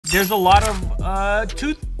There's a lot of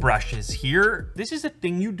toothbrushes here. This is a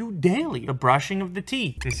thing you do daily, the brushing of the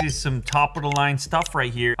teeth. This is some top of the line stuff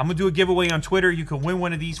right here. I'm gonna do a giveaway on Twitter. You can win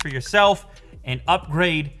one of these for yourself and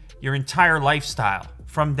upgrade your entire lifestyle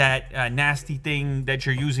from that nasty thing that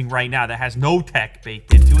you're using right now that has no tech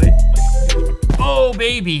baked into it. Oh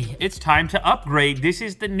baby, it's time to upgrade. This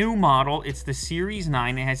is the new model. It's the Series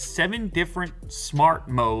 9. It has 7 different smart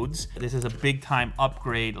modes. This is a big time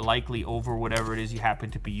upgrade, likely over whatever it is you happen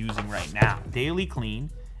to be using right now. Daily clean,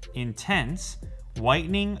 intense,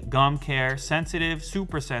 whitening, gum care, sensitive,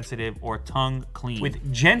 super sensitive, or tongue clean.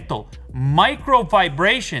 With gentle micro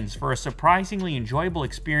vibrations for a surprisingly enjoyable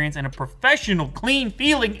experience and a professional clean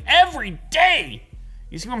feeling every day.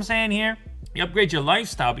 You see what I'm saying here? You upgrade your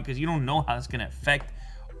lifestyle because you don't know how it's gonna affect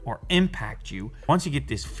or impact you. Once you get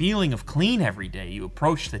this feeling of clean every day, you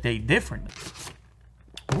approach the day differently.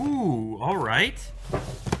 Ooh, all right.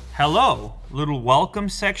 Hello, little welcome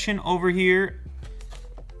section over here.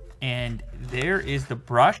 And there is the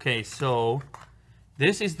brush. Okay, so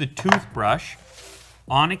this is the toothbrush,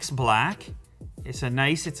 Onyx Black. It's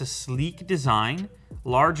a sleek design.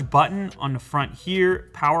 Large button on the front here,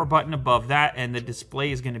 power button above that, and the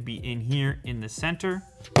display is going to be in here in the center.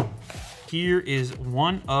 Here is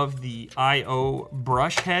one of the I/O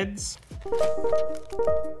brush heads.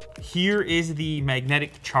 Here is the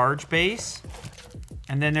magnetic charge base.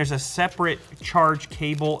 And then there's a separate charge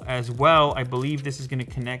cable as well. I believe this is going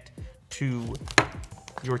to connect to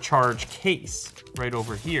your charge case right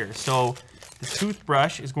over here. So the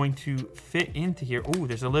toothbrush is going to fit into here. Oh,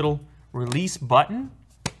 there's a little release button,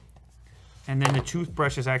 and then the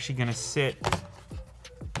toothbrush is actually going to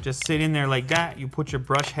just sit in there like that. You put your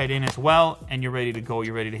brush head in as well, and you're ready to go.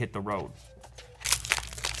 You're ready to hit the road.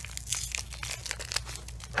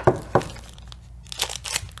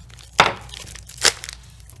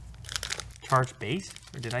 Charge base,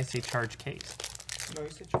 or did I say charge case? No, you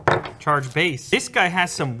said charge base. Charge base. This guy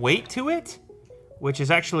has some weight to it, which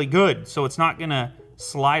is actually good. So it's not gonna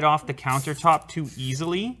slide off the countertop too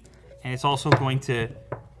easily. And it's also going to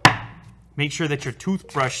make sure that your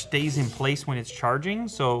toothbrush stays in place when it's charging.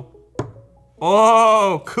 So,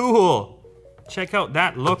 oh, cool. Check out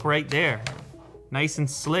that look right there. Nice and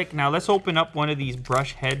slick. Now let's open up one of these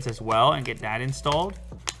brush heads as well and get that installed.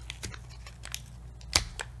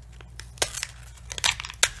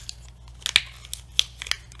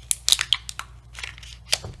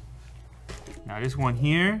 Now this one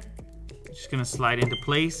here, just gonna slide into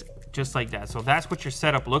place just like that. So that's what your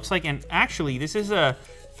setup looks like. And actually this is a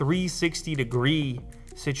 360-degree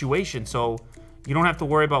situation. So you don't have to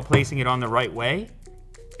worry about placing it on the right way.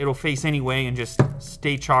 It'll face any way and just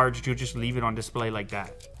stay charged. You'll just leave it on display like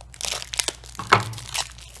that.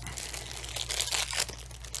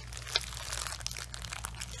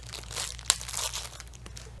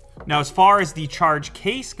 Now as far as the charge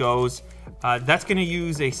case goes, that's going to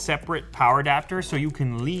use a separate power adapter, so you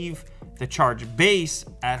can leave the charge base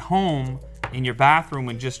at home in your bathroom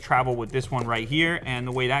and just travel with this one right here. And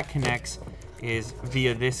the way that connects is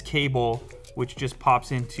via this cable, which just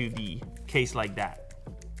pops into the case like that.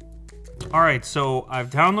 All right, so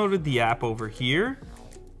I've downloaded the app over here,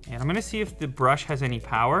 and I'm going to see if the brush has any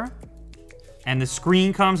power. And the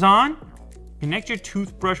screen comes on. Connect your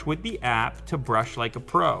toothbrush with the app to brush like a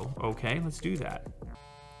pro. Okay, let's do that.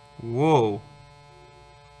 Whoa.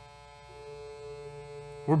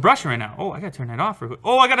 We're brushing right now. Oh, I gotta turn that off real quick.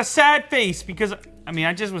 Oh, I got a sad face because, I mean,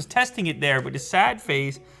 I just was testing it there, but the sad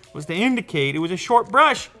face was to indicate it was a short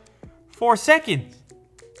brush. 4 seconds.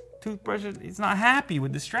 Toothbrush, it's not happy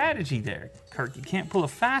with the strategy there, Kirk. You can't pull a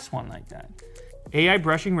fast one like that. AI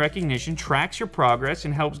brushing recognition tracks your progress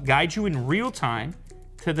and helps guide you in real time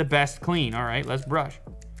to the best clean. All right, let's brush.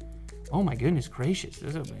 Oh my goodness gracious.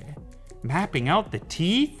 This is mapping out the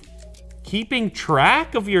teeth. Keeping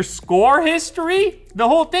track of your score history? The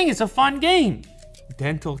whole thing is a fun game.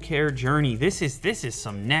 Dental care journey. This is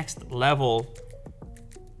some next level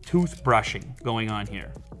toothbrushing going on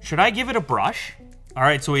here. Should I give it a brush? All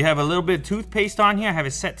right, so we have a little bit of toothpaste on here. I have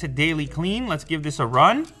it set to daily clean. Let's give this a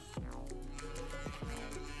run.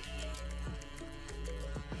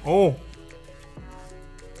 Oh.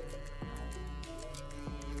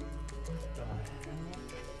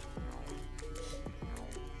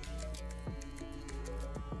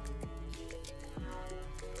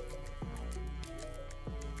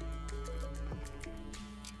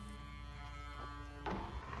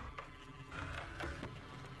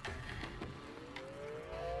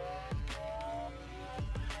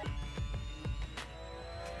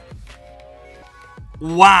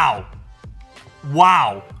 Wow.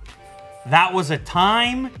 Wow. That was a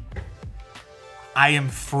time. I am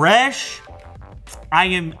fresh. I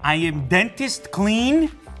am dentist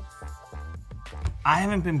clean. I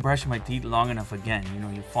haven't been brushing my teeth long enough again. You know,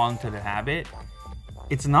 you fall into the habit.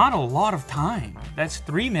 It's not a lot of time. That's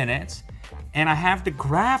 3 minutes. And I have the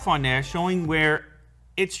graph on there showing where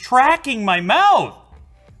it's tracking my mouth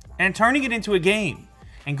and turning it into a game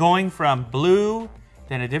and going from blue,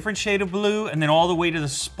 then a different shade of blue, and then all the way to the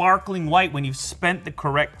sparkling white when you've spent the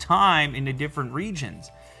correct time in the different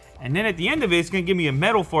regions. And then at the end of it, it's gonna give me a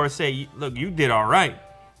medal for it, say, look, you did all right.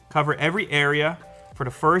 Cover every area for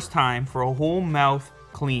the first time for a whole mouth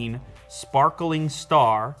clean, sparkling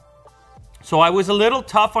star. So I was a little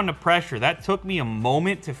tough on the pressure. That took me a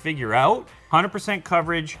moment to figure out. 100%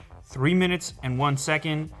 coverage, 3 minutes and 1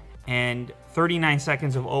 second, and 39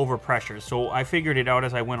 seconds of overpressure. So I figured it out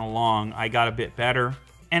as I went along. I got a bit better.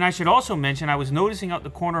 And I should also mention, I was noticing out the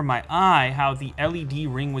corner of my eye how the LED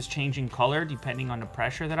ring was changing color depending on the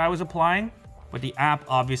pressure that I was applying. But the app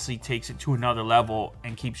obviously takes it to another level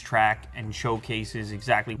and keeps track and showcases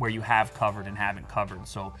exactly where you have covered and haven't covered.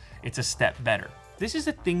 So it's a step better. This is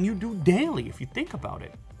a thing you do daily if you think about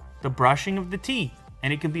it. The brushing of the teeth.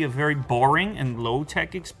 And it can be a very boring and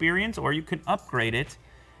low-tech experience, or you can upgrade it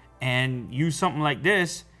and use something like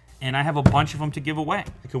this. And I have a bunch of them to give away.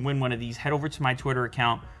 You can win one of these. Head over to my Twitter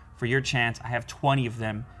account for your chance. I have 20 of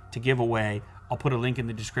them to give away. I'll put a link in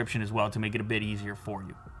the description as well to make it a bit easier for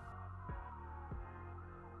you.